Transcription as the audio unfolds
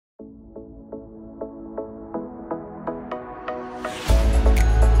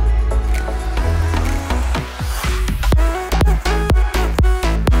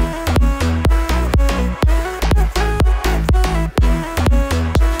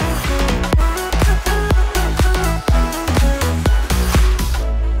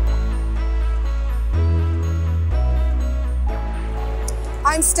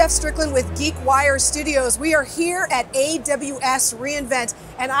Steph Stricklen with GeekWire Studios. We are here at AWS reInvent,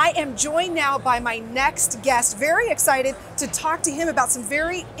 and I am joined now by my next guest. Very excited to talk to him about some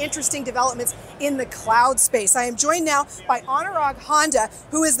very interesting developments in the cloud space. I am joined now by Anurag Handa,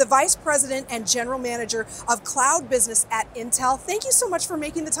 who is the Vice President and General Manager of Cloud Business at Intel. Thank you so much for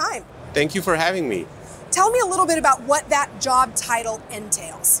making the time. Thank you for having me. Tell me a little bit about what that job title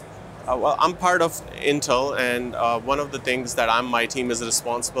entails. Well, I'm part of Intel, and one of the things that my team is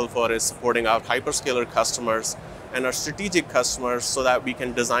responsible for is supporting our hyperscaler customers and our strategic customers so that we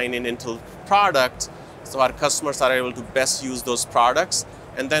can design in Intel products so our customers are able to best use those products,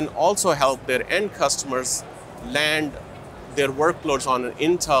 and then also help their end customers land their workloads on an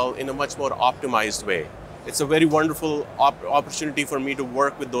Intel in a much more optimized way. It's a very wonderful opportunity for me to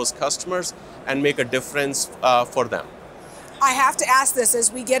work with those customers and make a difference for them. I have to ask this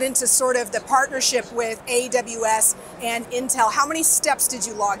as we get into sort of the partnership with AWS and Intel. How many steps did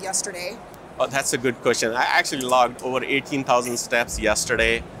you log yesterday? Oh, that's a good question. I actually logged over 18,000 steps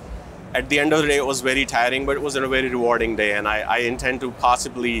yesterday. At the end of the day, it was very tiring, but it was a very rewarding day, and I intend to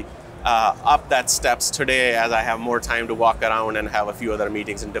possibly up that steps today as I have more time to walk around and have a few other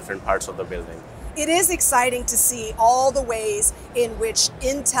meetings in different parts of the building. It is exciting to see all the ways in which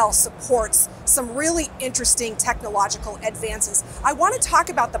Intel supports some really interesting technological advances. I want to talk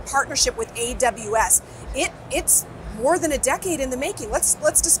about the partnership with AWS. It's more than a decade in the making.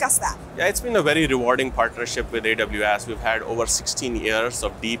 Let's discuss that. Yeah, it's been a very rewarding partnership with AWS. We've had over 16 years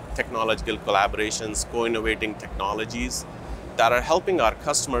of deep technological collaborations, co-innovating technologies that are helping our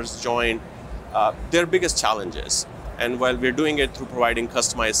customers join their biggest challenges. And while we're doing it through providing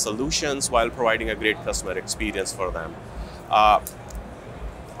customized solutions while providing a great customer experience for them.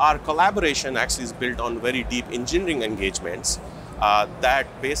 Our collaboration actually is built on very deep engineering engagements that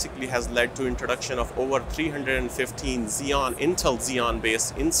basically has led to introduction of over 315 Intel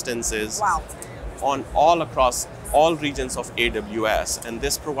Xeon-based instances. Wow. On all across all regions of AWS. And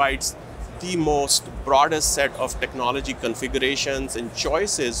this provides the most broadest set of technology configurations and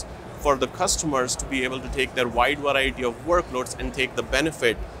choices for the customers to be able to take their wide variety of workloads and take the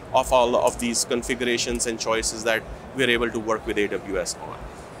benefit of all of these configurations and choices that we're able to work with AWS on.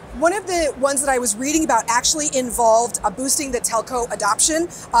 One of the ones that I was reading about actually involved boosting the telco adoption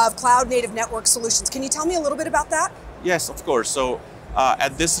of cloud native network solutions. Can you tell me a little bit about that? Yes, of course. So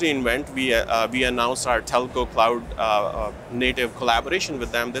at this reInvent, we announced our telco cloud native collaboration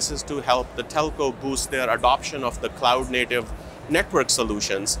with them. This is to help the telco boost their adoption of the cloud native network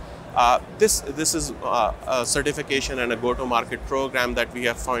solutions. This is a certification and a go-to-market program that we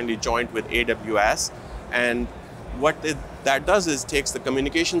have finally joined with AWS. And what that does is takes the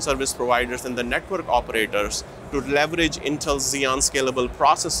communication service providers and the network operators to leverage Intel's Xeon scalable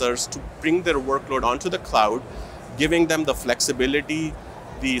processors to bring their workload onto the cloud, giving them the flexibility,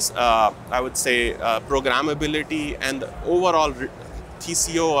 I would say, programmability, and the overall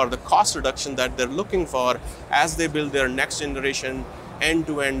TCO or the cost reduction that they're looking for as they build their next generation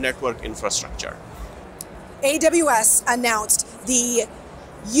end-to-end network infrastructure. AWS announced the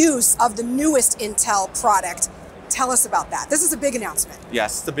use of the newest Intel product. Tell us about that. This is a big announcement.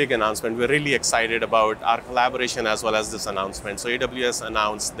 Yes, it's a big announcement. We're really excited about our collaboration as well as this announcement. So AWS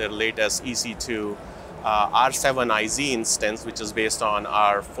announced their latest EC2 R7IZ instance, which is based on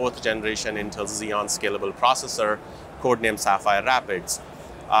our 4th generation Intel Xeon scalable processor, codenamed Sapphire Rapids.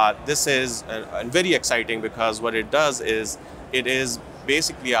 This is very exciting because what it does is it is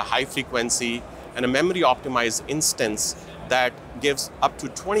basically a high frequency and a memory optimized instance that gives up to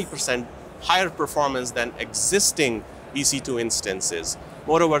 20% higher performance than existing EC2 instances.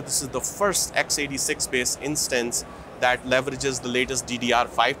 Moreover, this is the first x86 based instance that leverages the latest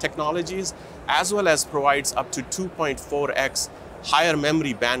DDR5 technologies, as well as provides up to 2.4x higher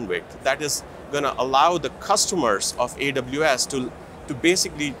memory bandwidth. That is going to allow the customers of AWS to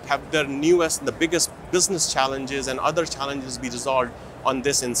basically have their newest and the biggest business challenges and other challenges be resolved on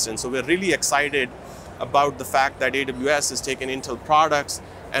this instance. So we're really excited about the fact that AWS is taking Intel products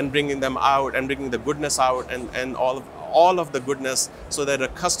and bringing them out and bringing the goodness out and all of the goodness so that the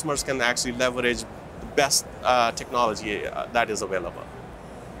customers can actually leverage the best technology that is available.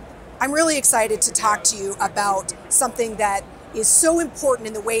 I'm really excited to talk to you about something that is so important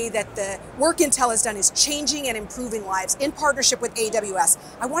in the way that the work Intel has done is changing and improving lives in partnership with AWS.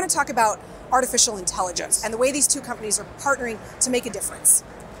 I want to talk about artificial intelligence and the way these two companies are partnering to make a difference.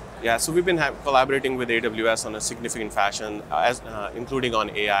 Yeah, so we've been collaborating with AWS on a significant fashion, including on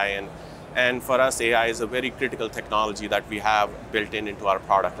AI. And for us, AI is a very critical technology that we have built into our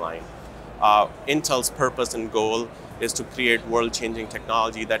product line. Intel's purpose and goal is to create world-changing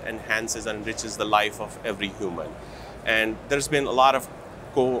technology that enhances and enriches the life of every human. And there's been a lot of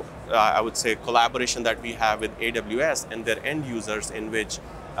I would say, collaboration that we have with AWS and their end users, in which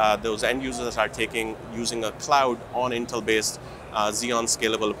those end users are using a cloud on Intel-based Xeon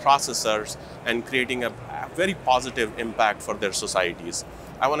scalable processors and creating a very positive impact for their societies.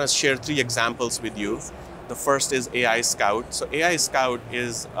 I want to share 3 examples with you. The first is AI Scout. So AI Scout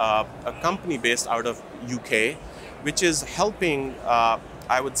is a company based out of UK, which is helping,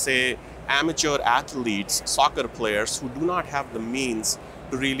 I would say, amateur athletes, soccer players who do not have the means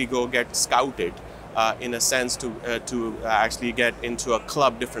to really go get scouted, in a sense, to actually get into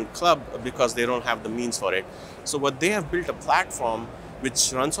a different club, because they don't have the means for it. So what they have built a platform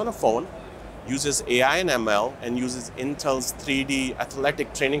which runs on a phone, uses AI and ML, and uses Intel's 3D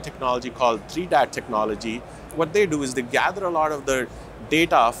athletic training technology called 3DAT technology. What they do is they gather a lot of the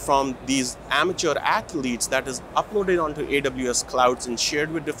data from these amateur athletes that is uploaded onto AWS clouds and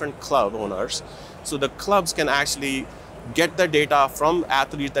shared with different club owners. So the clubs can actually get the data from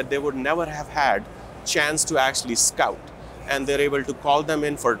athletes that they would never have had chance to actually scout. And they're able to call them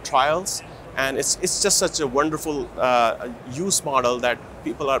in for trials. And it's just such a wonderful use model that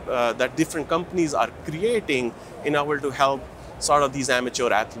that different companies are creating in order to help sort of these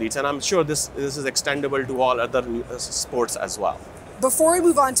amateur athletes. And I'm sure this is extendable to all other sports as well. Before we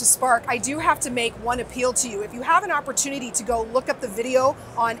move on to Spark, I do have to make one appeal to you. If you have an opportunity to go look up the video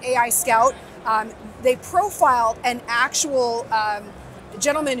on AI Scout, they profiled an actual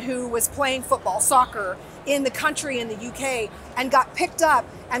gentleman who was playing football, soccer, in the country in the UK, and got picked up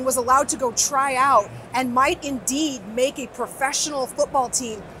and was allowed to go try out and might indeed make a professional football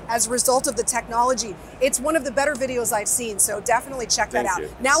team as a result of the technology. It's one of the better videos I've seen, so definitely check that out.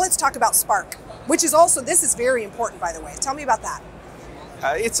 Now let's talk about Spark, which is also, this is very important, by the way. Tell me about that.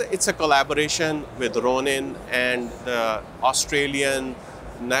 It's a collaboration with Ronin and the Australian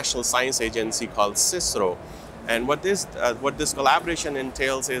National Science Agency called CISRO. And what this collaboration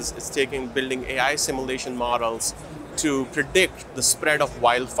entails is building AI simulation models to predict the spread of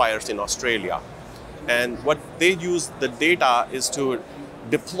wildfires in Australia. And what they use the data is to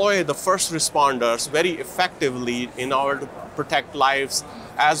deploy the first responders very effectively in order to protect lives,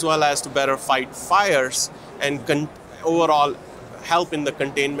 as well as to better fight fires and overall help in the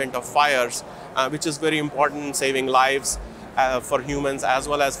containment of fires, which is very important in saving lives for humans as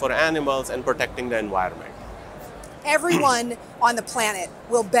well as for animals and protecting the environment. Everyone on the planet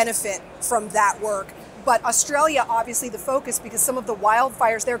will benefit from that work, but Australia, obviously the focus, because some of the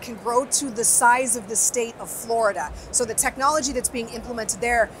wildfires there can grow to the size of the state of Florida. So the technology that's being implemented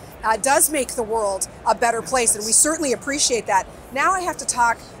there does make the world a better place, and we certainly appreciate that. Now I have to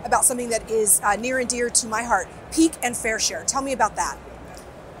talk about something that is near and dear to my heart, Peak and Fair Share. Tell me about that.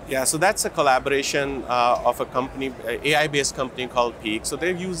 Yeah, so that's a collaboration of a company, AI-based company called Peak. So they're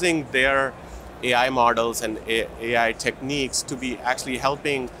using their AI models and AI techniques to be actually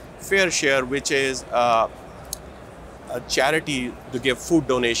helping Fair Share, which is a charity to give food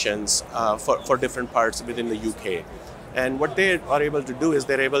donations for different parts within the UK. And what they are able to do is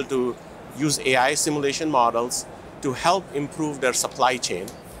they're able to use AI simulation models to help improve their supply chain,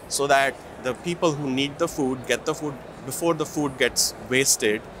 so that the people who need the food get the food before the food gets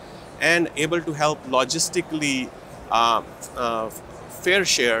wasted, and able to help logistically Fair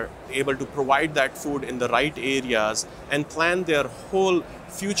Share able to provide that food in the right areas and plan their whole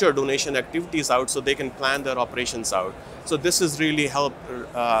future donation activities out, so they can plan their operations out. So this has really helped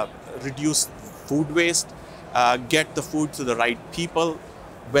reduce food waste, get the food to the right people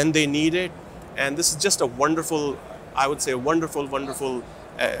when they need it. And this is just a wonderful, I would say, a wonderful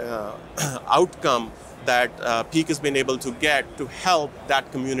outcome that Peak has been able to get to help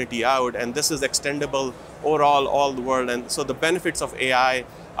that community out. And this is extendable overall all the world. And so the benefits of AI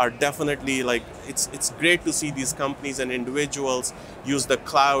are definitely, like, it's great to see these companies and individuals use the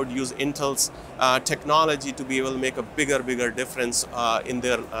cloud, use Intel's technology to be able to make a bigger difference in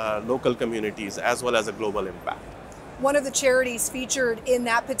their local communities, as well as a global impact. One of the charities featured in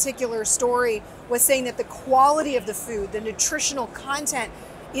that particular story was saying that the quality of the food, the nutritional content,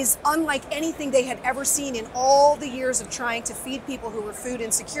 is unlike anything they had ever seen in all the years of trying to feed people who were food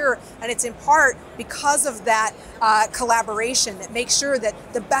insecure. And it's in part because of that collaboration that makes sure that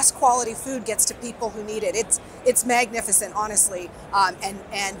the best quality food gets to people who need it. It's magnificent, honestly,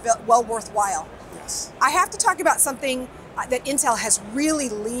 and well worthwhile. Yes. I have to talk about something that Intel has really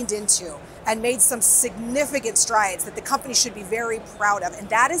leaned into and made some significant strides that the company should be very proud of, and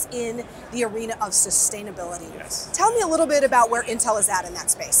that is in the arena of sustainability. Yes. Tell me a little bit about where Intel is at in that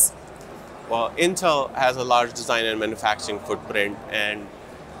space. Well, Intel has a large design and manufacturing footprint, and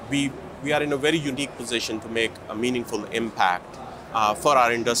we are in a very unique position to make a meaningful impact for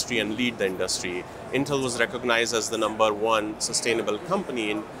our industry and lead the industry. Intel was recognized as the #1 sustainable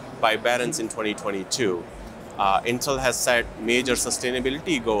company by Barron's in 2022. Intel has set major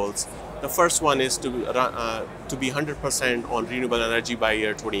sustainability goals. The first one is to be 100% on renewable energy by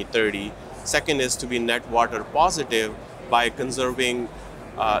year 2030. Second is to be net water positive by conserving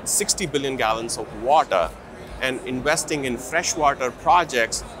 60 billion gallons of water and investing in freshwater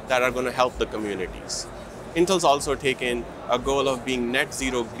projects that are going to help the communities. Intel's also taken a goal of being net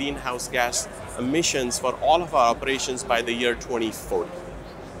zero greenhouse gas emissions for all of our operations by the year 2040.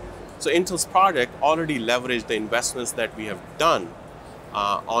 So Intel's product already leveraged the investments that we have done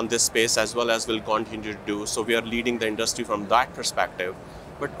on this space, as well as will continue to do. So we are leading the industry from that perspective.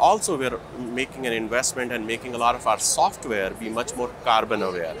 But also we're making an investment and making a lot of our software be much more carbon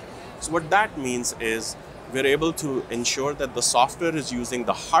aware. So what that means is we're able to ensure that the software is using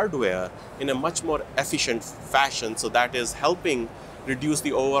the hardware in a much more efficient fashion. So that is helping reduce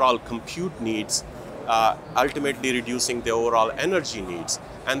the overall compute needs, ultimately reducing the overall energy needs.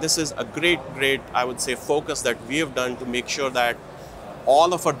 And this is a great, I would say, focus that we have done to make sure that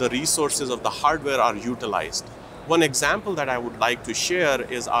all of the resources of the hardware are utilized. One example that I would like to share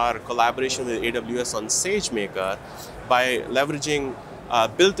is our collaboration with AWS on SageMaker. By leveraging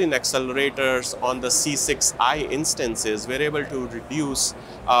built-in accelerators on the C6i instances, we're able to reduce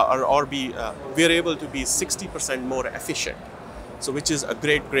we're able to be 60% more efficient. So which is a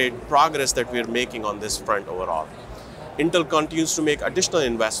great progress that we're making on this front overall. Intel continues to make additional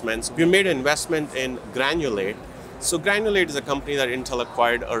investments. We made an investment in Granulate. So Granulate is a company that Intel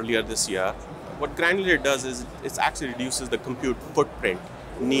acquired earlier this year. What Granulate does is it actually reduces the compute footprint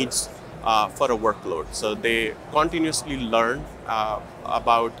needs for a workload. So they continuously learn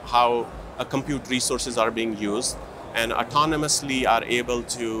about how compute resources are being used and autonomously are able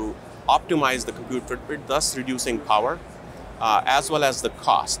to optimize the compute footprint, thus reducing power as well as the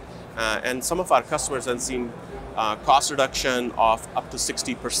cost. And some of our customers have seen cost reduction of up to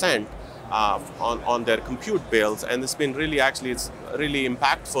 60% on their compute bills, and it's been it's really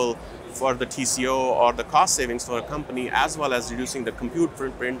impactful for the TCO or the cost savings for a company, as well as reducing the compute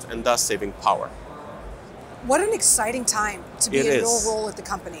footprint and thus saving power. What an exciting time to be in your role at the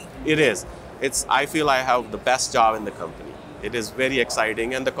company. It is. I feel I have the best job in the company. It is very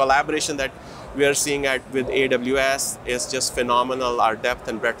exciting, and the collaboration that we are seeing with AWS is just phenomenal. Our depth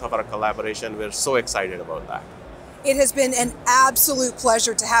and breadth of our collaboration, we're so excited about that. It has been an absolute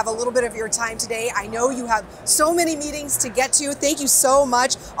pleasure to have a little bit of your time today. I know you have so many meetings to get to. Thank you so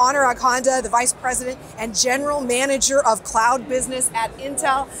much, Anurag Handa, the Vice President and General Manager of Cloud Business at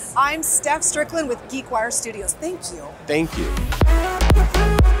Intel. I'm Steph Stricklen with GeekWire Studios. Thank you. Thank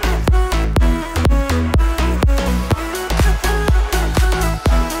you.